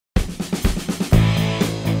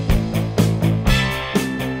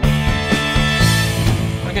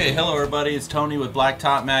Okay, hello everybody, it's Tony with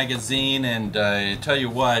Blacktop Magazine, and I tell you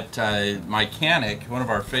what, MYCHANIC, one of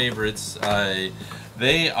our favorites,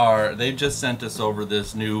 they've just sent us over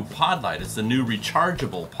this new pod light. It's the new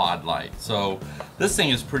rechargeable pod light. So this thing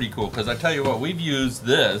is pretty cool because I tell you what, we've used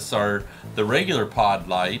this, the regular pod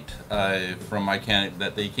light from MYCHANIC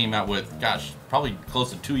that they came out with, gosh, probably close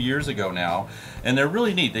to 2 years ago now, and they're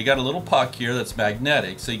really neat. They got a little puck here that's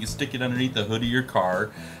magnetic, so you can stick it underneath the hood of your car,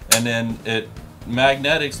 and then it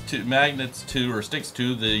sticks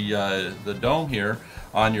to the dome here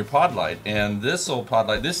on your pod light. And this old pod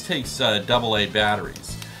light, this takes AA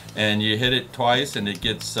batteries, and you hit it twice and it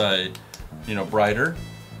gets brighter.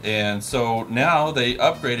 And so now they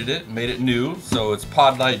upgraded it, made it new, so it's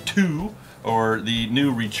pod light 2, or the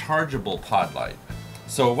new rechargeable pod light.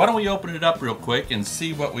 So why don't we open it up real quick and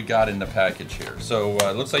see what we got in the package here. So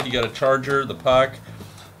it looks like you got a charger, the puck.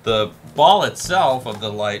 The ball itself of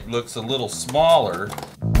the light looks a little smaller. We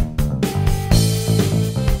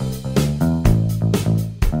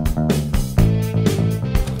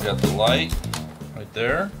got the light right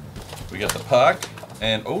there. We got the puck,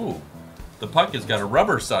 and oh, the puck has got a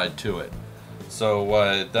rubber side to it.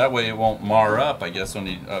 So that way it won't mar up, I guess, when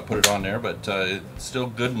you put it on there, but it's still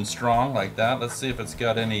good and strong like that. Let's see if it's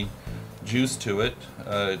got any juice to it.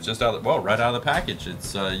 It's just right out of the package.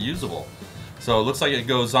 It's usable. So it looks like it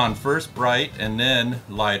goes on first bright and then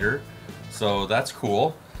lighter, so that's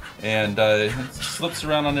cool. And it slips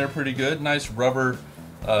around on there pretty good. Nice rubber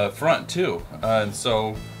front too. And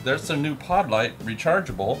so there's some new pod light,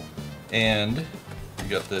 rechargeable, and you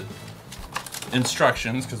got the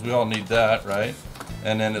instructions, because we all need that, right?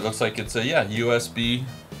 And then it looks like it's a USB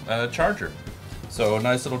charger. So a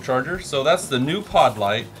nice little charger. So that's the new pod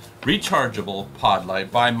light, rechargeable pod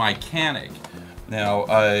light by MYCHANIC. Now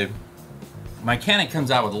MYCHANIC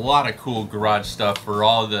comes out with a lot of cool garage stuff for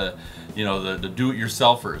all the, the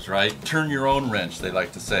do-it-yourselfers, right? Turn your own wrench, they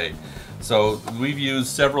like to say. So we've used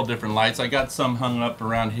several different lights. I got some hung up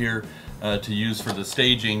around here to use for the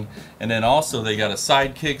staging, and then also they got a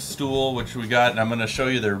sidekick stool, which we got, and I'm going to show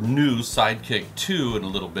you their new sidekick 2 in a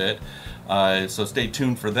little bit. So stay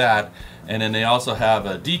tuned for that. And then they also have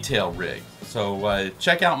a detail rig. So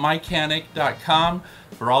check out MYCHANIC.com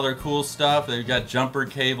for all their cool stuff. They've got jumper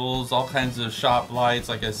cables, all kinds of shop lights,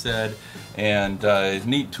 like I said, and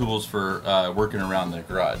neat tools for working around the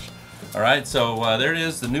garage. All right, so there it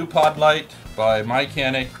is, the new pod light by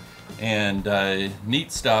MYCHANIC, and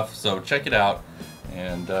neat stuff. So check it out,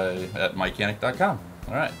 and at MYCHANIC.com.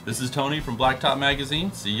 All right, this is Tony from Blacktop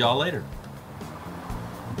Magazine. See y'all later.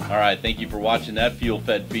 All right, thank you for watching that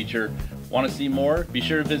fuel-fed feature. Want to see more? Be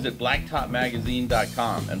sure to visit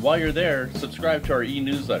blacktopmagazine.com, and while you're there, subscribe to our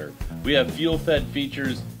e-newsletter. We have fuel-fed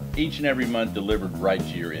features each and every month delivered right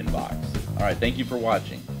to your inbox. All right, thank you for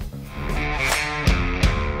watching.